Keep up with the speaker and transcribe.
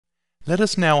Let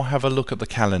us now have a look at the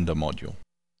calendar module.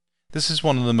 This is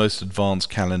one of the most advanced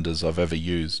calendars I've ever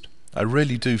used. I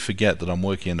really do forget that I'm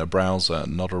working in a browser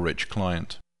and not a rich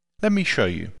client. Let me show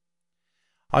you.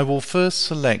 I will first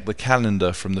select the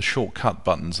calendar from the shortcut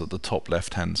buttons at the top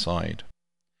left-hand side.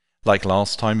 Like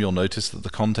last time, you'll notice that the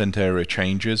content area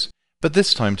changes, but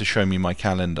this time to show me my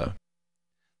calendar.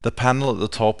 The panel at the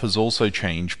top has also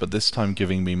changed, but this time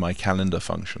giving me my calendar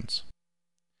functions.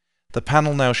 The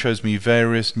panel now shows me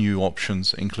various new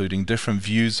options, including different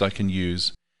views I can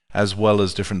use, as well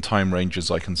as different time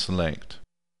ranges I can select.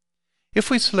 If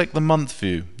we select the month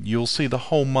view, you'll see the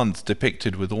whole month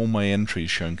depicted with all my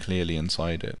entries shown clearly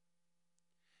inside it.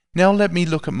 Now let me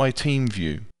look at my team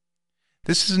view.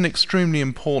 This is an extremely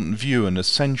important view and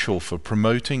essential for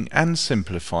promoting and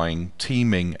simplifying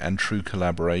teaming and true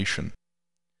collaboration.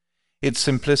 Its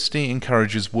simplicity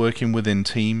encourages working within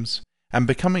teams and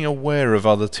becoming aware of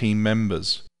other team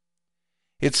members.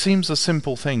 It seems a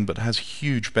simple thing but has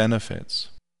huge benefits.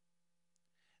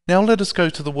 Now let us go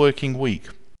to the working week.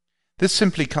 This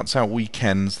simply cuts out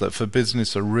weekends that for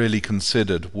business are really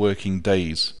considered working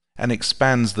days and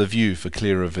expands the view for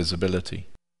clearer visibility.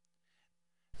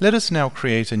 Let us now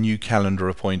create a new calendar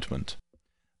appointment.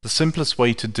 The simplest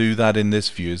way to do that in this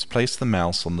view is place the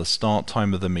mouse on the start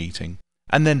time of the meeting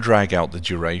and then drag out the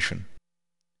duration.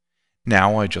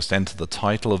 Now I just enter the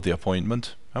title of the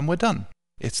appointment and we're done.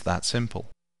 It's that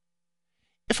simple.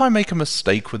 If I make a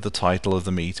mistake with the title of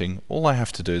the meeting, all I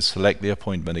have to do is select the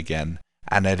appointment again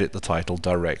and edit the title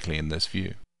directly in this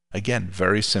view. Again,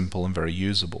 very simple and very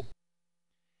usable.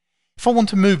 If I want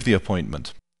to move the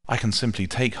appointment, I can simply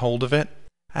take hold of it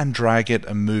and drag it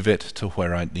and move it to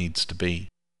where it needs to be.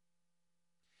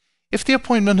 If the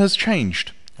appointment has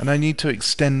changed and I need to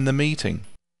extend the meeting,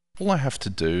 all I have to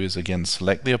do is again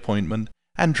select the appointment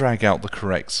and drag out the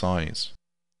correct size.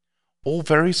 All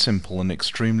very simple and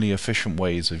extremely efficient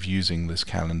ways of using this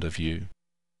calendar view.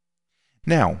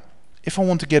 Now, if I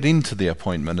want to get into the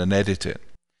appointment and edit it,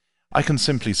 I can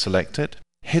simply select it,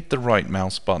 hit the right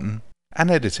mouse button,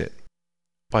 and edit it.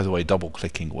 By the way,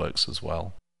 double-clicking works as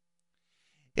well.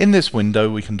 In this window,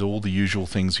 we can do all the usual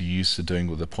things you're used to doing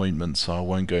with appointments, so I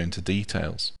won't go into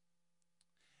details.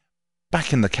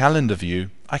 Back in the calendar view,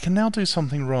 I can now do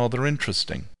something rather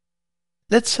interesting.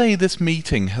 Let's say this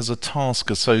meeting has a task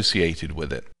associated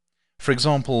with it. For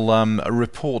example, a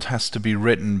report has to be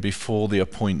written before the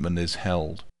appointment is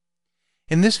held.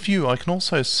 In this view, I can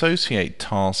also associate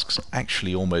tasks,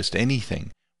 actually almost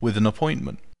anything, with an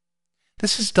appointment.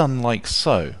 This is done like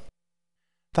so.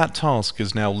 That task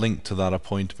is now linked to that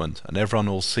appointment, and everyone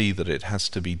will see that it has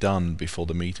to be done before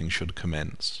the meeting should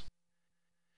commence.